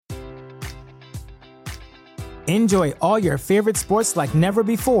Enjoy all your favorite sports like never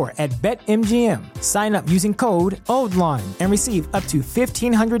before at BetMGM. Sign up using code OldLine and receive up to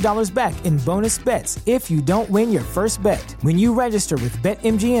 $1,500 back in bonus bets if you don't win your first bet. When you register with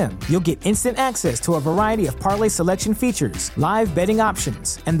BetMGM, you'll get instant access to a variety of parlay selection features, live betting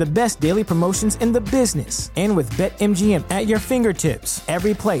options, and the best daily promotions in the business. And with BetMGM at your fingertips,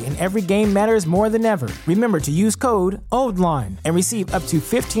 every play and every game matters more than ever. Remember to use code OldLine and receive up to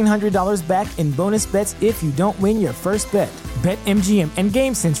 $1,500 back in bonus bets if you don't win your first bet. BetMGM and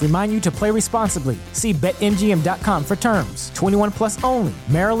GameSense remind you to play responsibly. See BetMGM.com for terms. 21 plus only.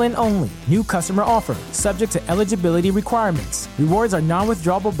 Maryland only. New customer offer. Subject to eligibility requirements. Rewards are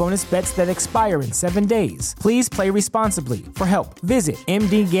non-withdrawable bonus bets that expire in 7 days. Please play responsibly. For help, visit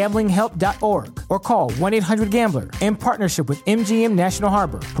mdgamblinghelp.org or call 1-800-GAMBLER in partnership with MGM National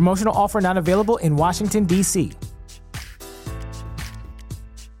Harbor. Promotional offer not available in Washington, D.C.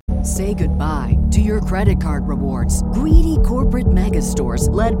 Say goodbye to your credit card rewards. Greedy corporate mega stores,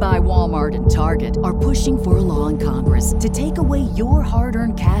 led by Walmart and Target, are pushing for a law in Congress to take away your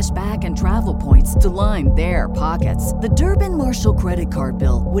hard-earned cash back and travel points to line their pockets. The Durbin-Marshall credit card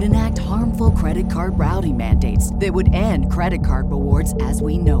bill would enact harmful credit card routing mandates that would end credit card rewards as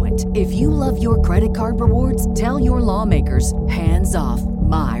we know it. If you love your credit card rewards, tell your lawmakers, hands off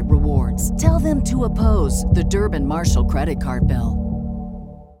my rewards. Tell them to oppose the Durbin-Marshall credit card bill.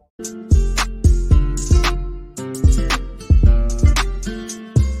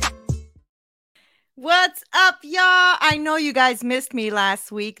 What's up, y'all? I know you guys missed me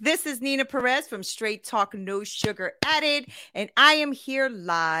last week. This is Nina Perez from Straight Talk No Sugar Added, and I am here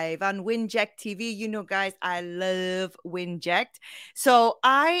live on Winject TV. You know, guys, I love Winject. So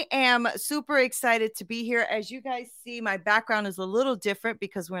I am super excited to be here. As you guys see, my background is a little different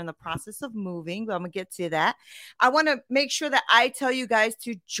because we're in the process of moving, but I'm going to get to that. I want to make sure that I tell you guys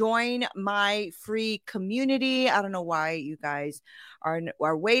to join my free community. I don't know why you guys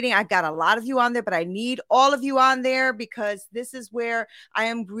are waiting. I've got a lot of you on there, but I need all of you on there because this is where I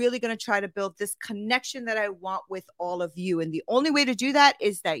am really going to try to build this connection that I want with all of you. And the only way to do that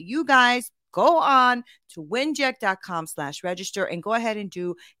is that you guys go on to winject.com/register and go ahead and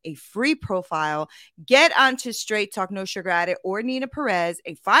do a free profile. Get onto Straight Talk No Sugar Added or Nina Perez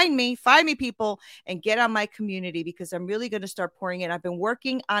and find me people, and get on my community because I'm really going to start pouring in. I've been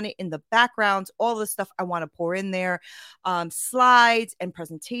working on it in the background, all the stuff I want to pour in there, slides and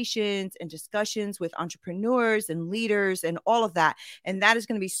presentations and discussions with entrepreneurs and leaders and all of that. And that is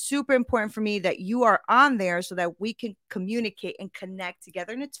going to be super important for me that you are on there so that we can communicate and connect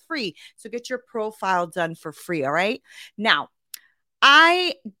together. And it's free. So get your profile done for free. All right. Now,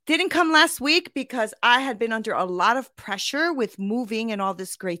 I didn't come last week because I had been under a lot of pressure with moving and all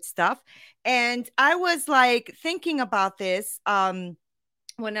this great stuff. And I was like thinking about this when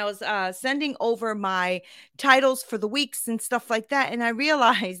I was sending over my titles for the weeks and stuff like that. And I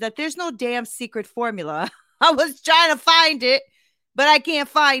realized that there's no damn secret formula. I was trying to find it, but I can't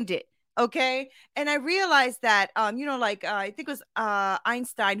find it. Okay. And I realized that, I think it was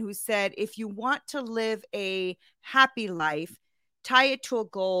Einstein who said, if you want to live a happy life, tie it to a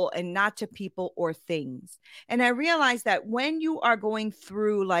goal and not to people or things. And I realized that when you are going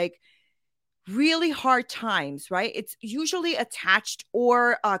through like really hard times, right? It's usually attached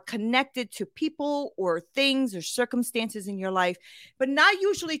or connected to people or things or circumstances in your life, but not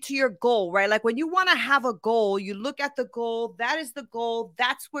usually to your goal, right? Like when you want to have a goal, you look at the goal, that is the goal,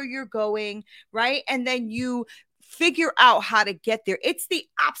 that's where you're going, right? And then you figure out how to get there. It's the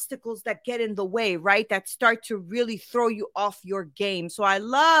obstacles that get in the way, right? That start to really throw you off your game. So I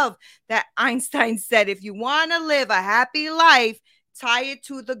love that Einstein said, if you want to live a happy life, tie it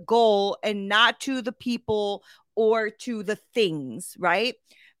to the goal and not to the people or to the things, right?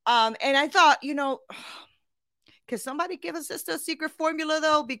 And I thought, can somebody give us just a secret formula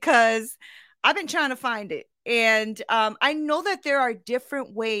though? Because I've been trying to find it. And I know that there are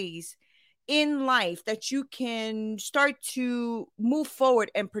different ways in life that you can start to move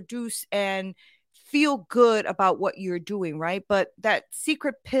forward and produce and feel good about what you're doing, right? But that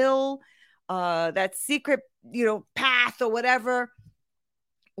secret pill, that secret, path or whatever,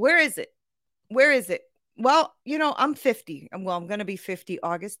 where is it? Where is it? Well, I'm 50. I'm going to be 50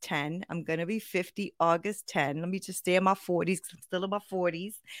 August 10. I'm going to be 50 August 10. Let me just stay in my 40s because I'm still in my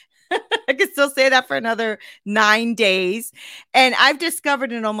 40s. I can still say that for another 9 days. And I've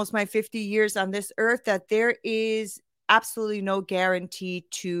discovered in almost my 50 years on this earth that there is absolutely no guarantee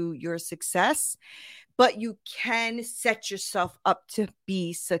to your success, but you can set yourself up to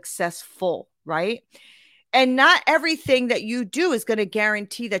be successful, right? And not everything that you do is going to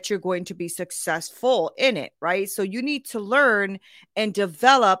guarantee that you're going to be successful in it, right? So you need to learn and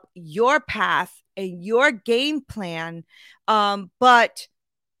develop your path and your game plan. But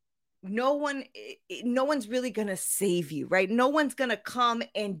no one's really going to save you, right? No one's going to come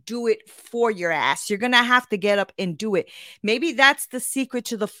and do it for your ass. You're going to have to get up and do it. Maybe that's the secret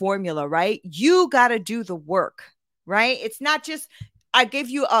to the formula, right? You got to do the work, right? It's not just, I give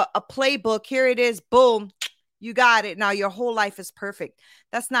you a playbook. Here it is. Boom. You got it. Now your whole life is perfect.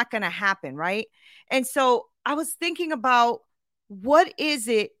 That's not going to happen, right? And so I was thinking about, what is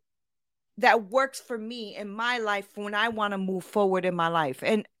it that works for me in my life when I want to move forward in my life?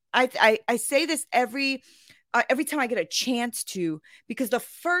 And I say this every time I get a chance to, because the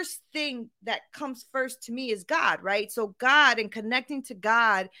first thing that comes first to me is God, right? So God, and connecting to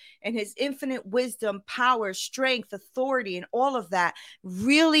God and his infinite wisdom, power, strength, authority, and all of that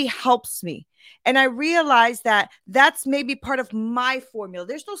really helps me. And I realize that that's maybe part of my formula.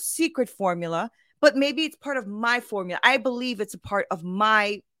 There's no secret formula, but maybe it's part of my formula. I believe it's a part of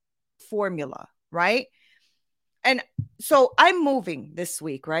my formula, right? And so I'm moving this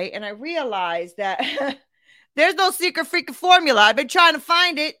week, right? And I realized that there's no secret freaking formula. I've been trying to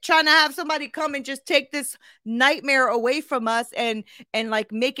find it, trying to have somebody come and just take this nightmare away from us and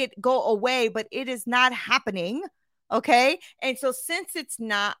like make it go away, but it is not happening. Okay. And so since it's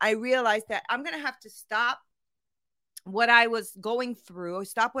not, I realized that I'm going to have to stop what I was going through,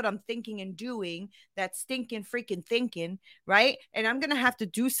 stop what I'm thinking and doing, that stinking freaking thinking, right? And I'm going to have to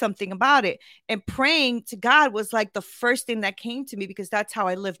do something about it. And praying to God was like the first thing that came to me, because that's how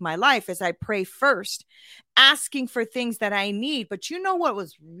I live my life, as I pray first, asking for things that I need. But you know what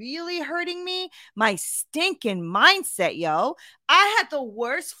was really hurting me? My stinking mindset, yo. I had the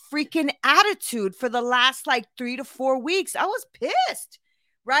worst freaking attitude for the last like 3 to 4 weeks. I was pissed,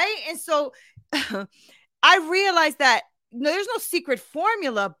 right? And so I realized that there's no secret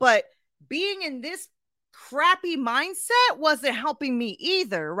formula, but being in this crappy mindset wasn't helping me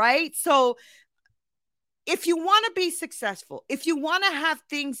either, right? So if you want to be successful, if you want to have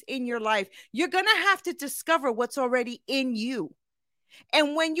things in your life, you're going to have to discover what's already in you.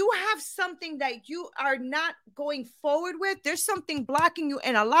 And when you have something that you are not going forward with, there's something blocking you.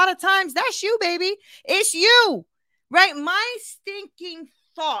 And a lot of times that's you, baby. It's you, right? My stinking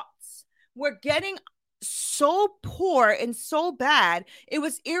thoughts were getting so poor and so bad. It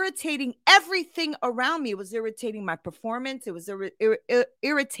was irritating everything around me. It was irritating my performance. It was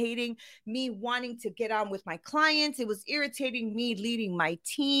irritating me wanting to get on with my clients. It was irritating me leading my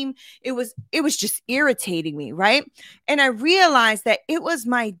team. It was just irritating me, right? And I realized that it was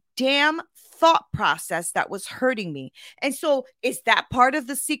my damn thought process that was hurting me. And so is that part of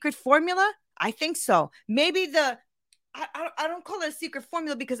the secret formula? I think so. Maybe I don't call it a secret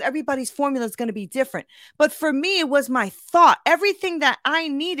formula, because everybody's formula is going to be different. But for me, it was my thought. Everything that I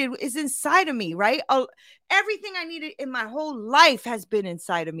needed is inside of me, right? Everything I needed in my whole life has been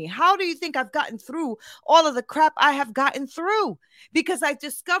inside of me. How do you think I've gotten through all of the crap I have gotten through? Because I've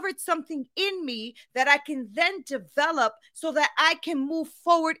discovered something in me that I can then develop so that I can move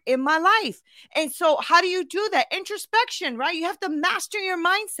forward in my life. And so how do you do that? Introspection, right? You have to master your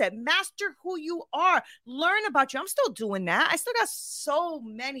mindset, master who you are, learn about you. I'm still doing that. I still got so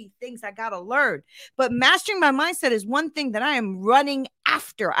many things I got to learn. But mastering my mindset is one thing that I am running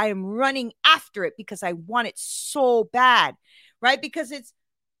after. I am running after it because I want it so bad, right? Because it's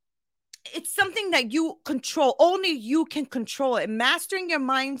something that you control. Only you can control it. And mastering your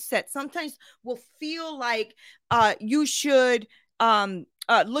mindset sometimes will feel like you should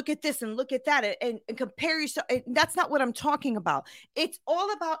look at this and look at that and compare yourself. That's not what I'm talking about. It's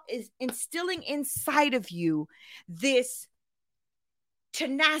all about is instilling inside of you this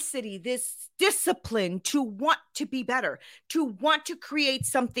tenacity, this discipline to want to be better, to want to create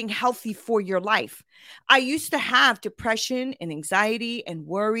something healthy for your life. I used to have depression and anxiety and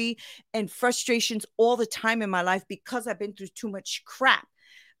worry and frustrations all the time in my life because I've been through too much crap.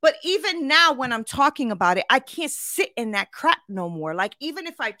 But even now, when I'm talking about it, I can't sit in that crap no more. Like, even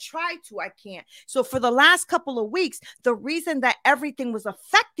if I try to, I can't. So for the last couple of weeks, the reason that everything was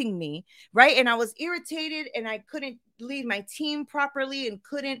affecting me, right? And I was irritated and I couldn't lead my team properly and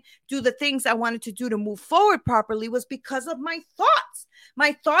couldn't do the things I wanted to do to move forward properly was because of my thoughts.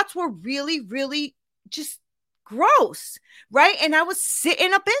 My thoughts were really, really just gross, right? And I was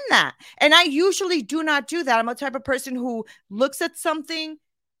sitting up in that. And I usually do not do that. I'm a type of person who looks at something,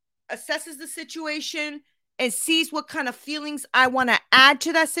 assesses the situation, and sees what kind of feelings I want to add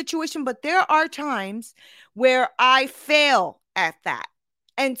to that situation. But there are times where I fail at that.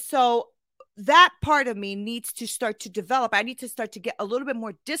 And so that part of me needs to start to develop. I need to start to get a little bit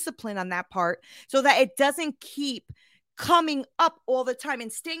more discipline on that part so that it doesn't keep coming up all the time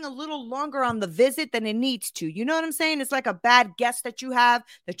and staying a little longer on the visit than it needs to. You know what I'm saying? It's like a bad guest that you have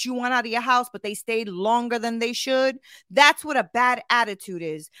that you want out of your house, but they stayed longer than they should. That's what a bad attitude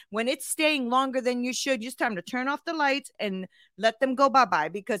is. When it's staying longer than you should, it's time to turn off the lights and let them go bye-bye,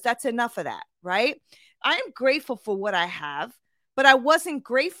 because that's enough of that, right? I am grateful for what I have, but I wasn't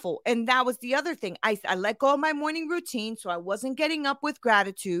grateful. And that was the other thing. I let go of my morning routine, so I wasn't getting up with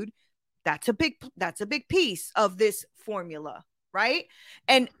gratitude. That's a big piece of this formula, right?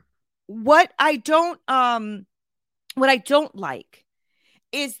 And what I don't like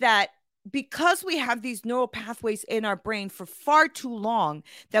is that because we have these neural pathways in our brain for far too long,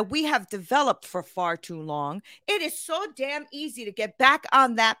 that we have developed for far too long, it is so damn easy to get back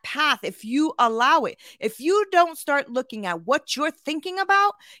on that path if you allow it. If you don't start looking at what you're thinking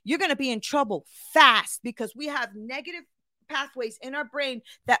about, you're going to be in trouble fast, because we have negative pathways in our brain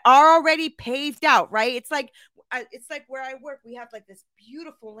that are already paved out, right? It's like where I work, we have like this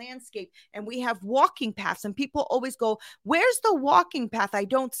beautiful landscape and we have walking paths, and people always go, where's the walking path? I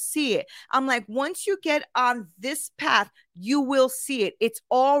don't see it. I'm like, once you get on this path, you will see it. It's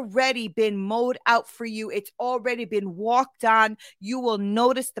already been mowed out for you. It's already been walked on. You will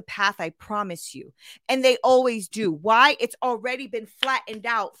notice the path, I promise you. And they always do. Why? It's already been flattened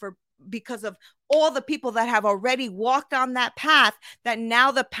out because of all the people that have already walked on that path, that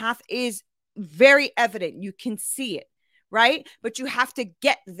now the path is very evident. You can see it, right? But you have to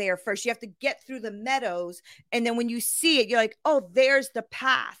get there first. You have to get through the meadows. And then when you see it, you're like, oh, there's the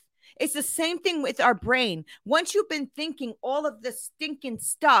path. It's the same thing with our brain. Once you've been thinking all of the stinking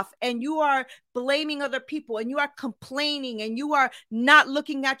stuff and you are blaming other people and you are complaining and you are not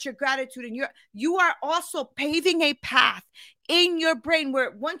looking at your gratitude, and you are also paving a path in your brain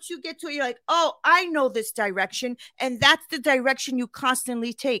where once you get to it, you're like, oh, I know this direction. And that's the direction you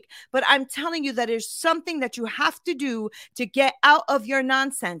constantly take. But I'm telling you that there's something that you have to do to get out of your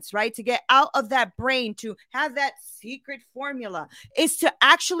nonsense, right? To get out of that brain, to have that secret formula, is to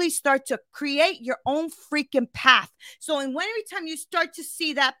actually start to create your own freaking path. So every time you start to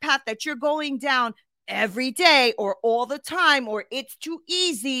see that path that you're going down every day or all the time, or it's too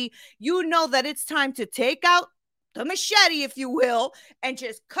easy, you know that it's time to take out the machete, if you will, and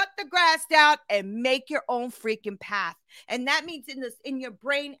just cut the grass down and make your own freaking path. And that means in your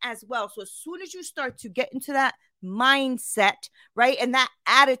brain as well. So as soon as you start to get into that mindset, right, and that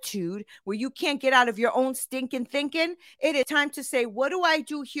attitude where you can't get out of your own stinking thinking, it is time to say, what do I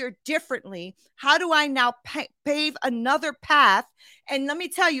do here differently? How do I now pave another path? And let me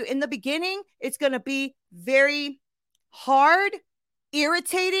tell you, in the beginning, it's going to be very hard,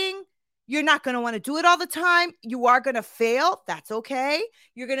 irritating. You're not going to want to do it all the time. You are going to fail. That's okay.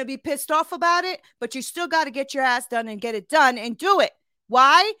 You're going to be pissed off about it, but you still got to get your ass done and get it done and do it.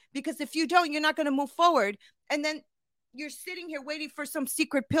 Why? Because if you don't, you're not going to move forward. And then you're sitting here waiting for some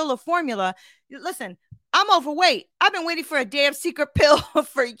secret pill or formula. Listen, I'm overweight. I've been waiting for a damn secret pill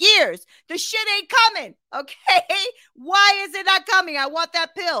for years. The shit ain't coming. Okay. Why is it not coming? I want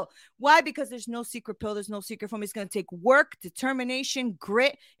that pill. Why? Because there's no secret pill. There's no secret formula. It's going to take work, determination,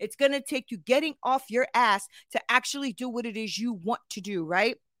 grit. It's going to take you getting off your ass to actually do what it is you want to do.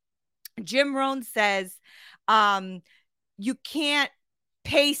 Right. Jim Rohn says, you can't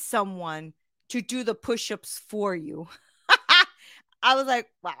pay someone to do the push-ups for you. I was like,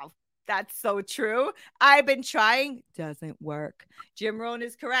 wow, that's so true. I've been trying. Doesn't work. Jim Rohn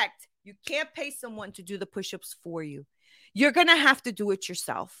is correct. You can't pay someone to do the push-ups for you. You're going to have to do it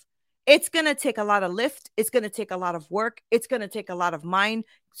yourself. It's going to take a lot of lift. It's going to take a lot of work. It's going to take a lot of mind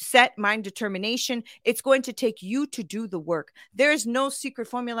determination. It's going to take you to do the work. There is no secret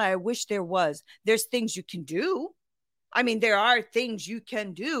formula. I wish there was. There's things you can do. I mean, there are things you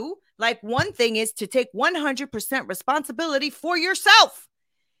can do. Like one thing is to take 100% responsibility for yourself.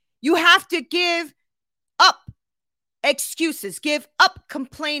 You have to give up excuses, give up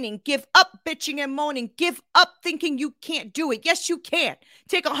complaining, give up bitching and moaning, give up thinking you can't do it. Yes, you can.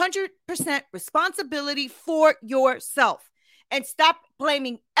 Take 100% responsibility for yourself and stop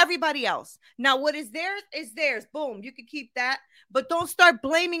blaming everybody else. Now, what is theirs is theirs. Boom, you can keep that, but don't start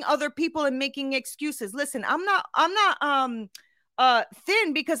blaming other people and making excuses. Listen, I'm not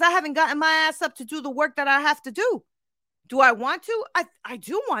thin because I haven't gotten my ass up to do the work that I have to do. Do I want to? I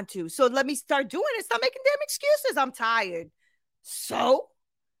do want to. So let me start doing it. Stop making damn excuses. I'm tired. So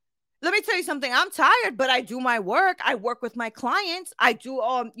let me tell you something. I'm tired, but I do my work. I work with my clients. I do,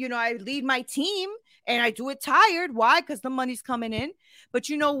 I lead my team and I do it tired. Why? Because the money's coming in. But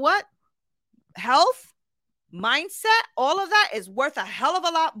you know what? Health, mindset, all of that is worth a hell of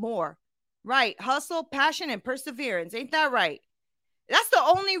a lot more. Right? Hustle, passion, and perseverance. Ain't that right? That's the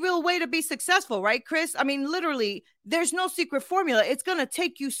only real way to be successful, right, Chris? I mean, literally, there's no secret formula. It's going to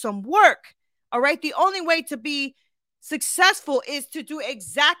take you some work. All right. The only way to be successful is to do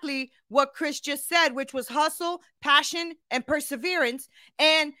exactly what Chris just said, which was hustle, passion, and perseverance,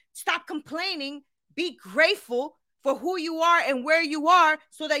 and stop complaining. Be grateful for who you are and where you are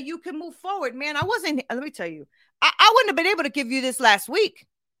so that you can move forward. Man, let me tell you, I wouldn't have been able to give you this last week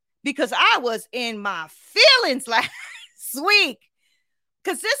because I was in my feelings last week.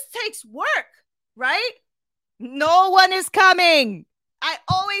 Because this takes work, right? No one is coming. I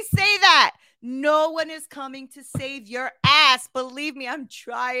always say that. No one is coming to save your ass. Believe me, I'm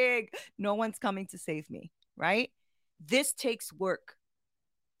trying. No one's coming to save me, right? This takes work.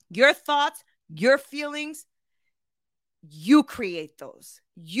 Your thoughts, your feelings, you create those.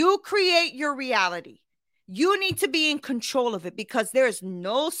 You create your reality. You need to be in control of it because there is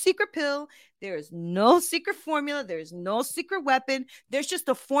no secret pill. There is no secret formula. There's no secret weapon. There's just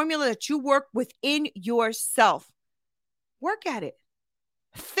a formula that you work within yourself. Work at it.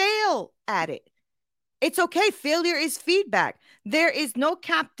 Fail at it. It's okay. Failure is feedback. There is no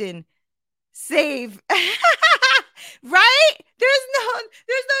captain save. Right? There's no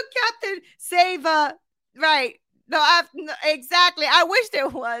captain save. Right. No, exactly. I wish there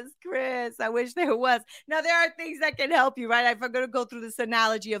was, Chris. I wish there was. Now, there are things that can help you, right? If I'm going to go through this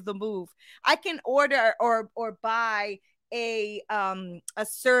analogy of the move, I can order or buy a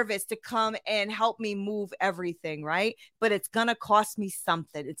service to come and help me move everything, right? But it's going to cost me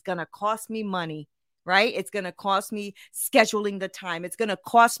something. It's going to cost me money, right? It's going to cost me scheduling the time. It's going to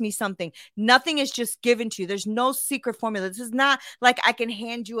cost me something. Nothing is just given to you. There's no secret formula. This is not like I can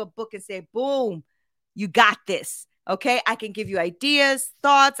hand you a book and say, boom, you got this. Okay. I can give you ideas,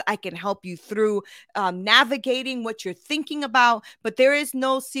 thoughts. I can help you through navigating what you're thinking about, but there is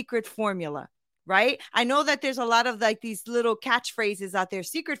no secret formula, right? I know that there's a lot of like these little catchphrases out there.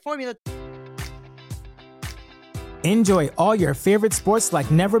 Secret formula. Enjoy all your favorite sports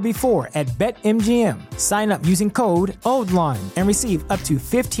like never before at BetMGM. Sign up using code OldLine and receive up to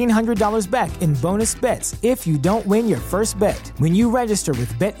 $1,500 back in bonus bets if you don't win your first bet. When you register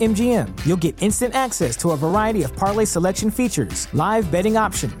with BetMGM, you'll get instant access to a variety of parlay selection features, live betting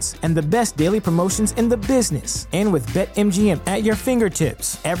options, and the best daily promotions in the business. And with BetMGM at your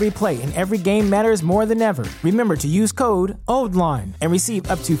fingertips, every play and every game matters more than ever. Remember to use code OldLine and receive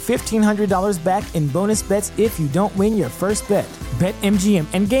up to $1,500 back in bonus bets if you don't win your first bet. BetMGM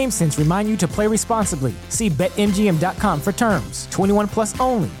and GameSense remind you to play responsibly. See BetMGM.com for terms. 21 plus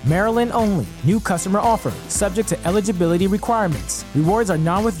only. Maryland only. New customer offer. Subject to eligibility requirements. Rewards are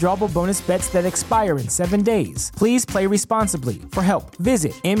non-withdrawable bonus bets that expire in 7 days. Please play responsibly. For help,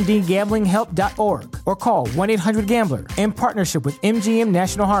 visit mdgamblinghelp.org or call 1-800-GAMBLER in partnership with MGM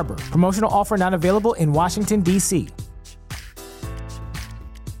National Harbor. Promotional offer not available in Washington, D.C.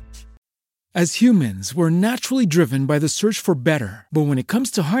 As humans, we're naturally driven by the search for better. But when it comes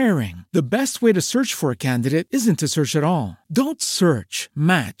to hiring, the best way to search for a candidate isn't to search at all. Don't search,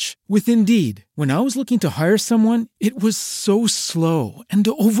 match with Indeed. When I was looking to hire someone, it was so slow and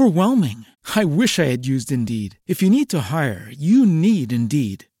overwhelming. I wish I had used Indeed. If you need to hire, you need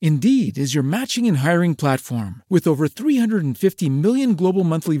Indeed. Indeed is your matching and hiring platform with over 350 million global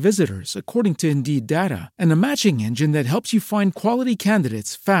monthly visitors, according to Indeed data, and a matching engine that helps you find quality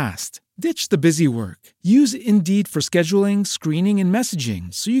candidates fast. Ditch the busy work. Use Indeed for scheduling, screening, and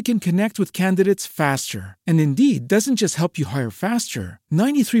messaging so you can connect with candidates faster. And Indeed doesn't just help you hire faster.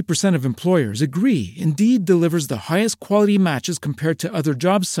 93% of employers agree Indeed delivers the highest quality matches compared to other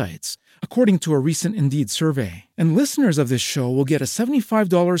job sites, according to a recent Indeed survey. And listeners of this show will get a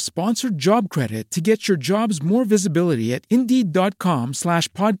 $75 sponsored job credit to get your jobs more visibility at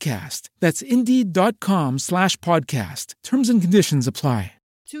Indeed.com/podcast. That's Indeed.com/podcast. Terms and conditions apply.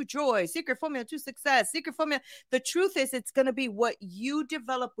 To joy, secret formula to success, secret formula. The truth is, it's going to be what you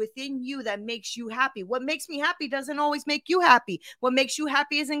develop within you that makes you happy. What makes me happy doesn't always make you happy. What makes you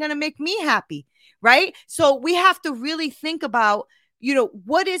happy isn't going to make me happy, right? So we have to really think about,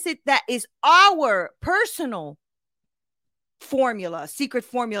 what is it that is our personal formula, secret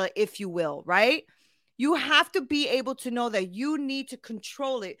formula, if you will, right? You have to be able to know that you need to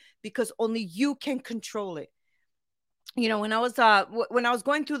control it because only you can control it. When I was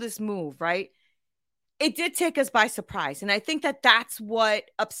going through this move, right, it did take us by surprise. And I think that that's what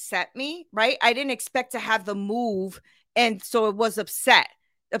upset me, right? I didn't expect to have the move. And so it was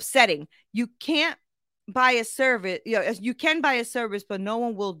upsetting. You can't buy a service. You can buy a service, but no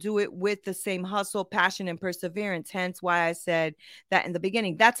one will do it with the same hustle, passion, and perseverance. Hence why I said that in the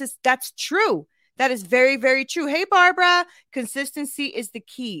beginning. That's true. That is very, very true. Hey, Barbara, consistency is the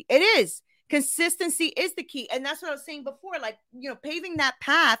key. It is. Consistency is the key. And that's what I was saying before, like, paving that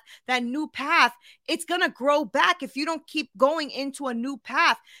path, that new path, it's going to grow back if you don't keep going into a new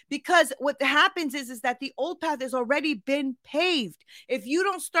path, because what happens is that the old path has already been paved. If you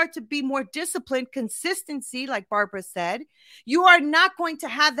don't start to be more disciplined, consistency, like Barbara said, you are not going to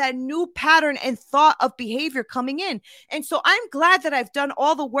have that new pattern and thought of behavior coming in. And so I'm glad that I've done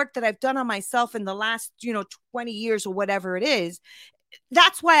all the work that I've done on myself in the last, 20 years or whatever it is.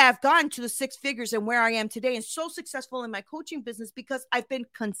 That's why I've gotten to the 6 figures and where I am today and so successful in my coaching business, because I've been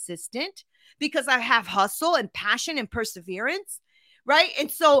consistent, because I have hustle and passion and perseverance, right?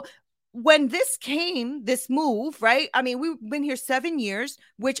 And so when this move, right? I mean, we've been here 7 years,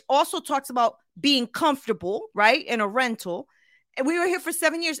 which also talks about being comfortable, right? In a rental. And we were here for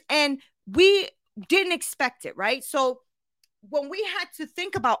 7 years and we didn't expect it, right? So when we had to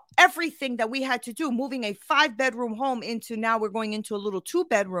think about everything that we had to do, moving a 5-bedroom home into, now we're going into a little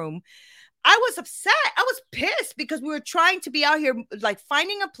 2-bedroom, I was upset. I was pissed because we were trying to be out here, like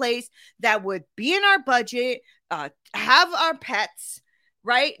finding a place that would be in our budget, have our pets,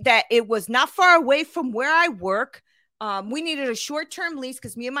 right? That it was not far away from where I work. We needed a short-term lease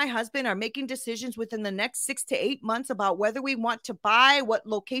because me and my husband are making decisions within the next 6 to 8 months about whether we want to buy, what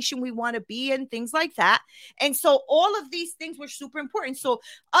location we want to be in, things like that. And so all of these things were super important. So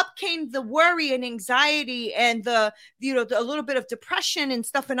up came the worry and anxiety and a little bit of depression and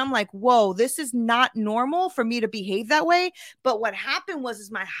stuff. And I'm like, whoa, this is not normal for me to behave that way. But what happened was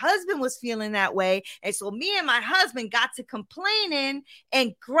my husband was feeling that way. And so me and my husband got to complaining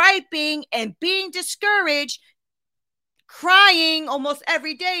and griping and being discouraged, crying almost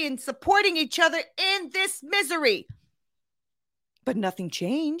every day and supporting each other in this misery. But nothing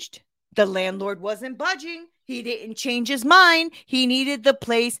changed. The landlord wasn't budging. He didn't change his mind. He needed the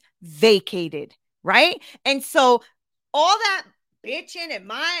place vacated, right? And so all that bitching and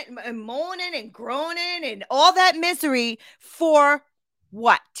moaning and groaning and all that misery, for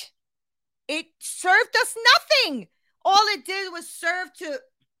what? It served us nothing. All it did was serve to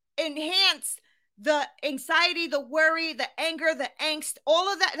enhance the anxiety, the worry, the anger, the angst,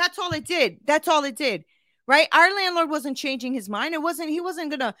 all of that. That's all it did. That's all it did, right? Our landlord wasn't changing his mind. He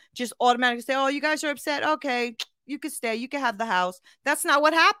wasn't going to just automatically say, oh, you guys are upset. Okay, you can stay. You can have the house. That's not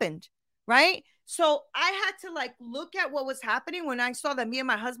what happened, right? So I had to look at what was happening when I saw that me and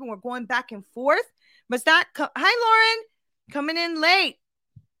my husband were going back and forth. Hi, Lauren, coming in late.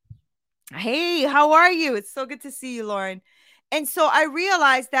 Hey, how are you? It's so good to see you, Lauren. And so I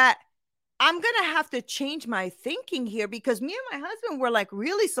realized that I'm going to have to change my thinking here, because me and my husband were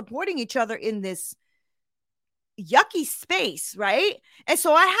really supporting each other in this yucky space, right? And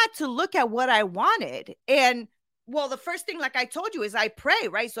so I had to look at what I wanted. And well, the first thing, like I told you, is I pray,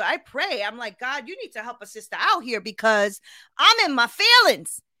 right? So I pray. I'm like, God, you need to help a sister out here because I'm in my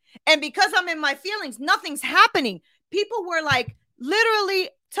feelings. And because I'm in my feelings, nothing's happening. People were literally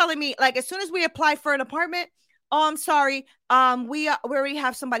telling me, as soon as we apply for an apartment, oh, I'm sorry. We already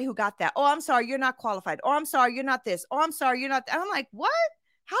have somebody who got that. Oh, I'm sorry, you're not qualified. Oh, I'm sorry, you're not this. Oh, I'm sorry, you're not that. I'm like, what?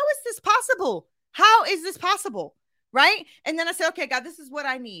 How is this possible? How is this possible? Right? And then I said, okay, God, this is what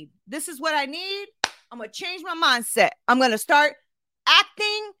I need. This is what I need. I'm going to change my mindset. I'm going to start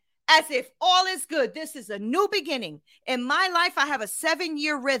acting as if all is good. This is a new beginning. In my life, I have a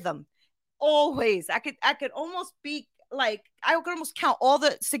 7-year rhythm. Always. I could almost be I could almost count all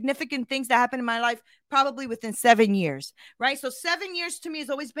the significant things that happened in my life probably within 7 years, right? So 7 years to me has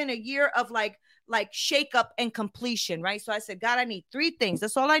always been a year of shake up and completion, right? So I said, God, I need 3 things.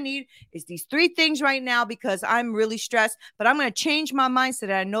 That's all I need is these 3 things right now, because I'm really stressed, but I'm going to change my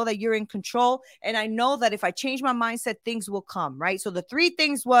mindset. I know that you're in control. And I know that if I change my mindset, things will come, right? So the 3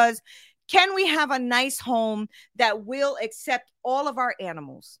 things was, can we have a nice home that will accept all of our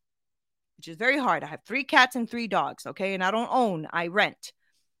animals? Which is very hard. I have 3 cats and 3 dogs, okay? And I don't own, I rent.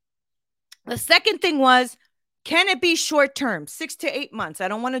 The second thing was, can it be short term, 6 to 8 months? I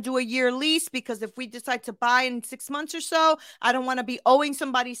don't want to do a year lease, because if we decide to buy in 6 months or so, I don't want to be owing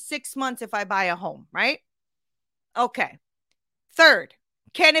somebody 6 months if I buy a home, right? Okay. Third,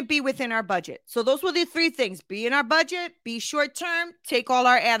 can it be within our budget? So those were the 3 things. Be in our budget, be short term, take all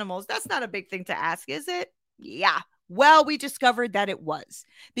our animals. That's not a big thing to ask, is it? Yeah. Well, we discovered that it was,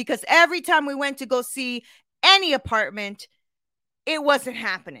 because every time we went to go see any apartment, it wasn't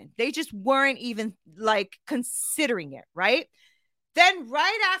happening. They just weren't even considering it, right? Then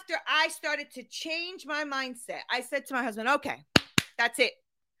right after I started to change my mindset, I said to my husband, okay, that's it.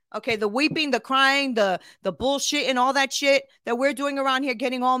 Okay, the weeping, the crying, the bullshit and all that shit that we're doing around here,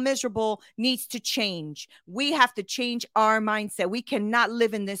 getting all miserable, needs to change. We have to change our mindset. We cannot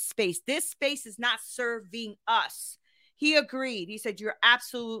live in this space. This space is not serving us. He agreed. He said, you're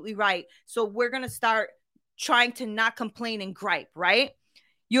absolutely right. So we're going to start trying to not complain and gripe, right?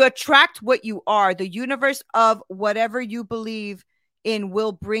 You attract what you are. The universe of whatever you believe in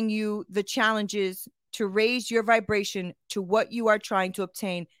will bring you the challenges to raise your vibration to what you are trying to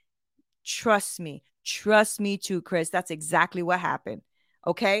obtain. Trust me. Trust me too, Chris. That's exactly what happened.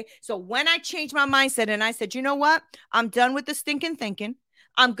 Okay. So when I changed my mindset and I said, you know what? I'm done with the stinking thinking.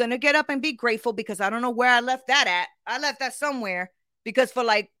 I'm going to get up and be grateful because I don't know where I left that at. I left that somewhere because for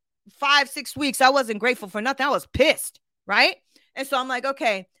like 5-6 weeks, I wasn't grateful for nothing. I was pissed. Right. And so I'm like,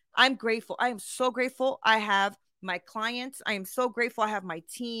 okay, I'm grateful. I am so grateful. I have my clients. I am so grateful I have my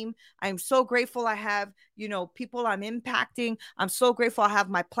team. I am so grateful I have, people I'm impacting. I'm so grateful I have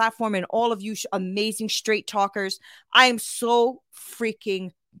my platform and all of you amazing straight talkers. I am so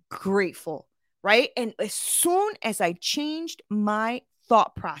freaking grateful, right? And as soon as I changed my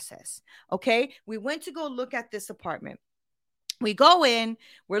thought process, okay, we went to go look at this apartment. We go in,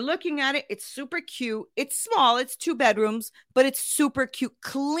 we're looking at it. It's super cute. It's small. It's 2 bedrooms, but it's super cute.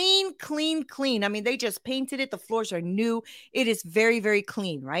 Clean, clean, clean. I mean, they just painted it. The floors are new. It is very, very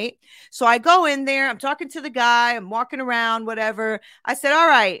clean, right? So I go in there. I'm talking to the guy. I'm walking around, whatever. I said, all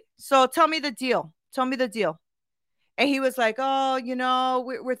right, so tell me the deal. Tell me the deal. And he was like, oh,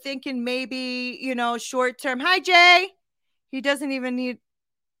 we're thinking maybe, short term. Hi, Jay. He doesn't even need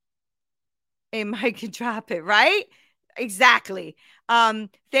a mic to drop it, right? Exactly.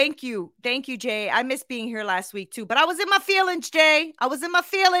 Thank you, Jay. I missed being here last week too, but I was in my feelings, Jay. I was in my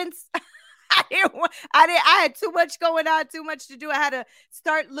feelings. I had too much going on, too much to do. I had to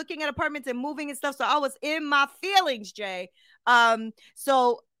start looking at apartments and moving and stuff. So I was in my feelings, Jay.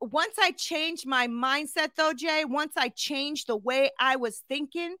 So once I changed my mindset though, Jay, once I changed the way I was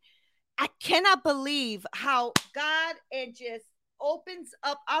thinking, I cannot believe how God and just opens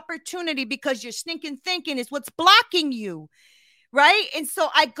up opportunity because your stinking thinking is what's blocking you, right? And so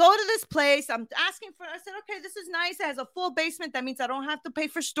I go to this place. I said, okay, this is nice. It has a full basement. That means I don't have to pay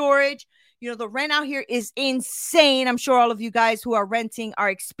for storage. The rent out here is insane. I'm sure all of you guys who are renting are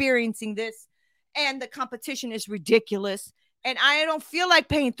experiencing this, and the competition is ridiculous. And I don't feel like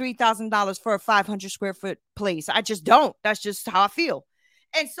paying $3,000 for a 500 square foot place. I just don't. That's just how I feel.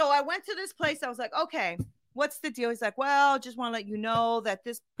 And so I went to this place. I was like, okay, what's the deal? He's like, well, just want to let you know that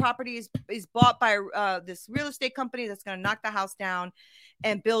this property is bought by this real estate company that's going to knock the house down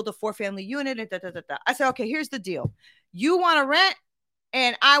and build a 4-family unit. And I said, okay, here's the deal. You want to rent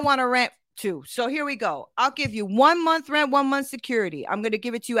and I want to rent too. So here we go. I'll give you 1 month rent, 1 month security. I'm going to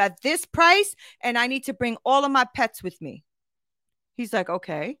give it to you at this price. And I need to bring all of my pets with me. He's like,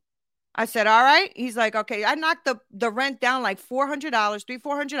 okay. I said, all right. He's like, okay. I knocked the rent down like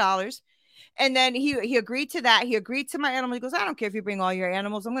 $400. And then he agreed to that. He agreed to my animals. He goes, I don't care if you bring all your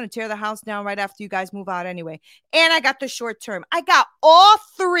animals. I'm going to tear the house down right after you guys move out anyway. And I got the short term. I got all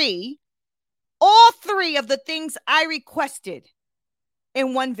three of the things I requested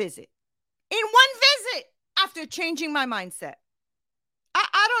in one visit. After changing my mindset.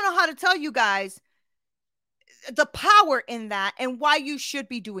 I don't know how to tell you guys the power in that and why you should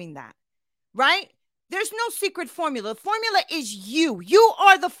be doing that, right? There's no secret formula. The formula is you. You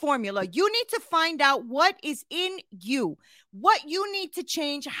are the formula. You need to find out what is in you, what you need to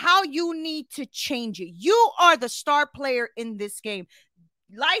change, how you need to change it. You are the star player in this game.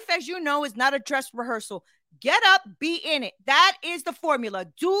 Life, as you know, is not a dress rehearsal. Get up, be in it. That is the formula.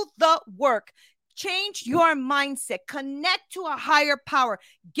 Do the work. Change your mindset. Connect to a higher power.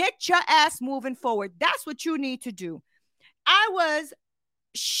 Get your ass moving forward. That's what you need to do. I was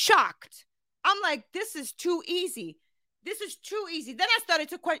shocked. I'm like, this is too easy. This is too easy. Then I started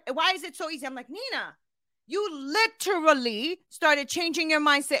to question, why is it so easy? I'm like, Nina, you literally started changing your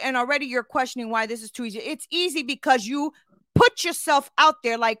mindset and already you're questioning why this is too easy. It's easy because you put yourself out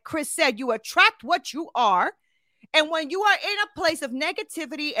there. Like Chris said, you attract what you are. And when you are in a place of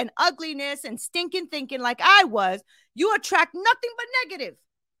negativity and ugliness and stinking thinking like I was, you attract nothing but negative,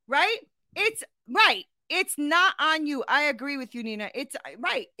 right? It's right. It's not on you. I agree with you, Nina. It's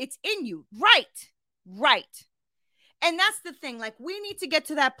right. It's in you. Right. And that's the thing. Like, we need to get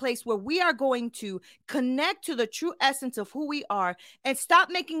to that place where we are going to connect to the true essence of who we are and stop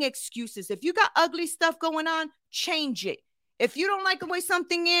making excuses. If you got ugly stuff going on, change it. If you don't like the way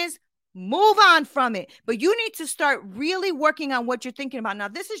something is, move on from it. But you need to start really working on what you're thinking about. Now,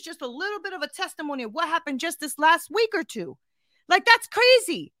 this is just a little bit of a testimony of what happened just this last week or two. Like, that's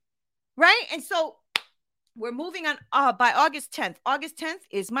crazy, right? And so we're moving on by August 10th. August 10th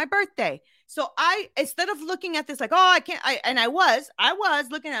is my birthday. So instead of looking at this like, oh, I was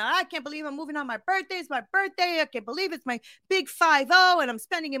looking at, I can't believe I'm moving on my birthday. It's my birthday. I can't believe it's my big 5-0 and I'm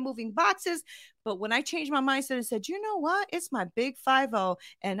spending it moving boxes. But when I changed my mindset and said, you know what? It's my big 5-0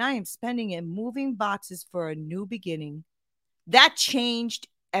 and I am spending it moving boxes for a new beginning. That changed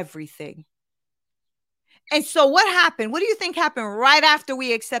everything. And so what happened? What do you think happened right after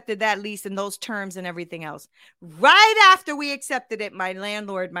we accepted that lease and those terms and everything else? Right after we accepted it, my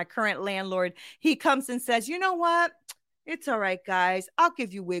landlord, my current landlord, he comes and says, you know what? It's all right, guys. I'll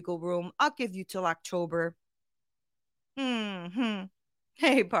give you wiggle room. I'll give you till October.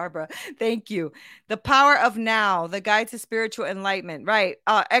 Hey, Barbara. Thank you. The Power of Now, The Guide to Spiritual Enlightenment. Right.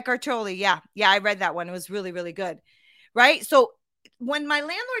 Eckhart Tolle. Yeah, I read that one. It was really, really good. Right. So when my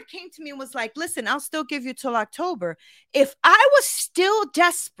landlord came to me and was like, listen, I'll still give you till October. If I was still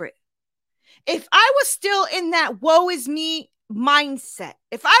desperate, if I was still in that woe is me mindset,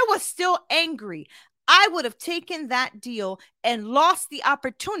 if I was still angry, I would have taken that deal and lost the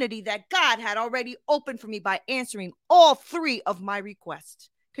opportunity that God had already opened for me by answering all 3 of my requests.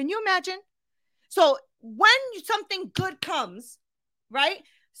 Can you imagine? So when something good comes, right?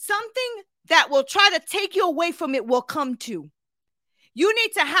 Something that will try to take you away from it will come too. You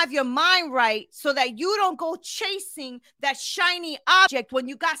need to have your mind right so that you don't go chasing that shiny object when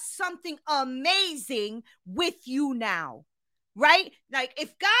you got something amazing with you now, right? Like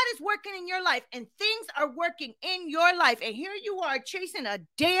if God is working in your life and things are working in your life and here you are chasing a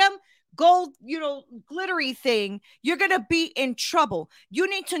damn gold, glittery thing, you're going to be in trouble. You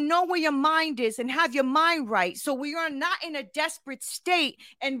need to know where your mind is and have your mind right. So we are not in a desperate state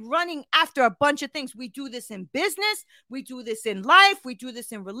and running after a bunch of things. We do this in business. We do this in life. We do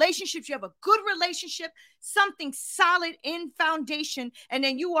this in relationships. You have a good relationship, something solid in foundation. And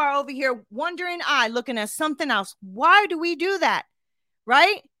then you are over here wondering, looking at something else. Why do we do that?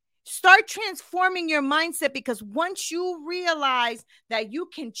 Right? Start transforming your mindset because once you realize that you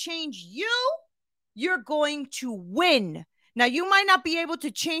can change you're going to win. Now, you might not be able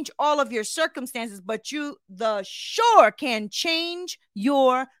to change all of your circumstances, but you sure can change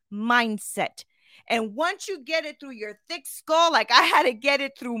your mindset. And once you get it through your thick skull, like I had to get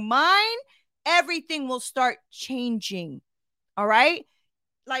it through mine, everything will start changing. All right?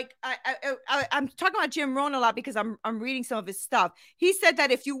 Like I'm talking about Jim Rohn a lot because I'm reading some of his stuff. He said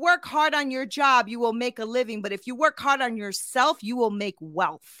that if you work hard on your job, you will make a living. But if you work hard on yourself, you will make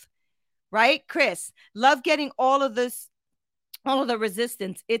wealth. Right, Chris? Love getting all of this, all of the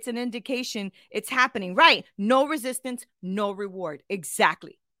resistance. It's an indication it's happening. Right. No resistance, no reward.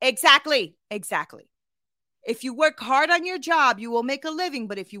 Exactly. If you work hard on your job, you will make a living.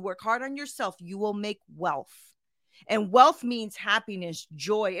 But if you work hard on yourself, you will make wealth. And wealth means happiness,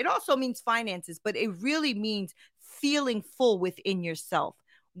 joy. It also means finances, but it really means feeling full within yourself.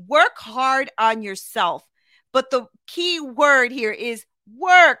 Work hard on yourself. But the key word here is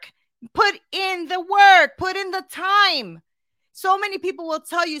work. Put in the work. Put in the time. So many people will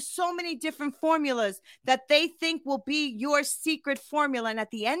tell you so many different formulas that they think will be your secret formula. And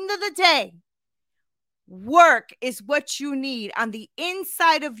at the end of the day, work is what you need on the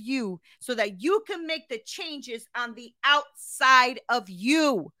inside of you so that you can make the changes on the outside of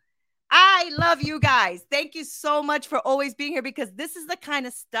you. I love you guys. Thank you so much for always being here because this is the kind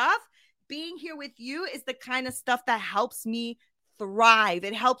of stuff, being here with you is the kind of stuff that helps me thrive.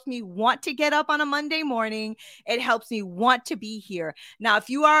 It helps me want to get up on a Monday morning. It helps me want to be here. Now, if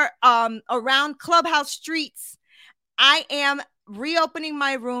you are around Clubhouse streets, I am reopening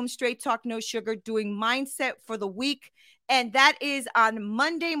my room, Straight Talk No Sugar, doing mindset for the week. And that is on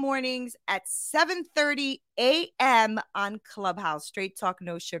Monday mornings at 7:30 a.m. on Clubhouse. Straight Talk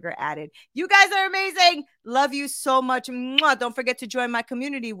No Sugar added. You guys are amazing. Love you so much. Mwah. Don't forget to join my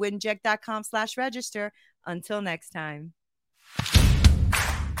community, winject.com/register. Until next time.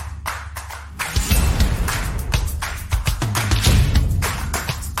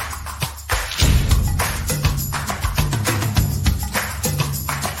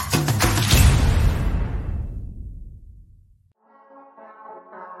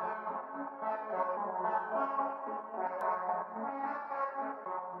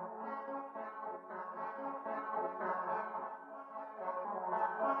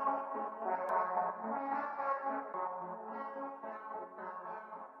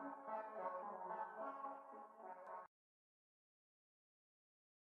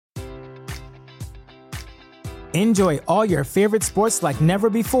 Enjoy all your favorite sports like never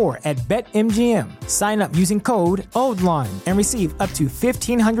before at BetMGM. Sign up using code OldLine and receive up to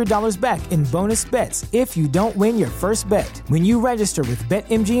 $1,500 back in bonus bets if you don't win your first bet. When you register with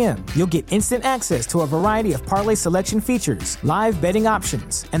BetMGM, you'll get instant access to a variety of parlay selection features, live betting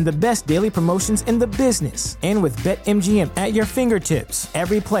options, and the best daily promotions in the business. And with BetMGM at your fingertips,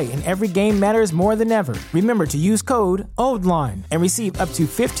 every play and every game matters more than ever. Remember to use code OldLine and receive up to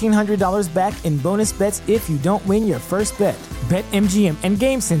 $1,500 back in bonus bets if you don't win your first bet. BetMGM and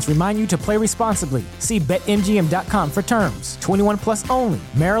GameSense remind you to play responsibly. See BetMGM.com for terms. 21 plus only.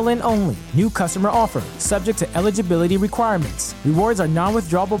 Maryland only. New customer offer. Subject to eligibility requirements. Rewards are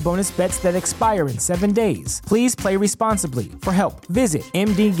non-withdrawable bonus bets that expire in 7 days. Please play responsibly. For help, visit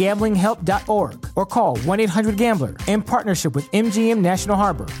mdgamblinghelp.org or call 1-800-GAMBLER in partnership with MGM National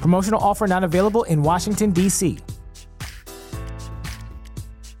Harbor. Promotional offer not available in Washington, D.C.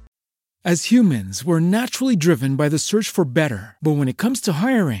 As humans, we're naturally driven by the search for better. But when it comes to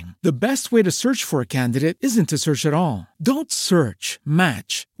hiring, the best way to search for a candidate isn't to search at all. Don't search,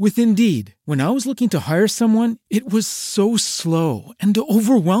 match with Indeed. When I was looking to hire someone, it was so slow and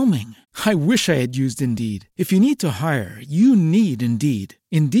overwhelming. I wish I had used Indeed. If you need to hire, you need Indeed.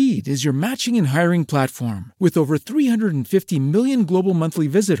 Indeed is your matching and hiring platform with over 350 million global monthly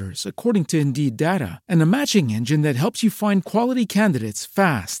visitors, according to Indeed data, and a matching engine that helps you find quality candidates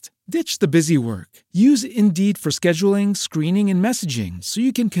fast. Ditch the busy work. Use Indeed for scheduling, screening, and messaging so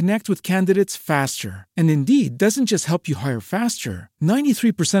you can connect with candidates faster. And Indeed doesn't just help you hire faster.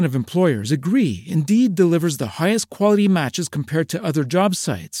 93% of employers agree Indeed delivers the highest quality matches compared to other job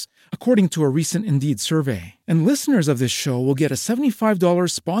sites, according to a recent Indeed survey. And listeners of this show will get a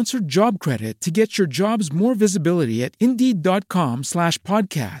 $75 sponsored job credit to get your jobs more visibility at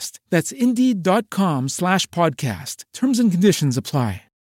Indeed.com/podcast. That's Indeed.com/podcast. Terms and conditions apply.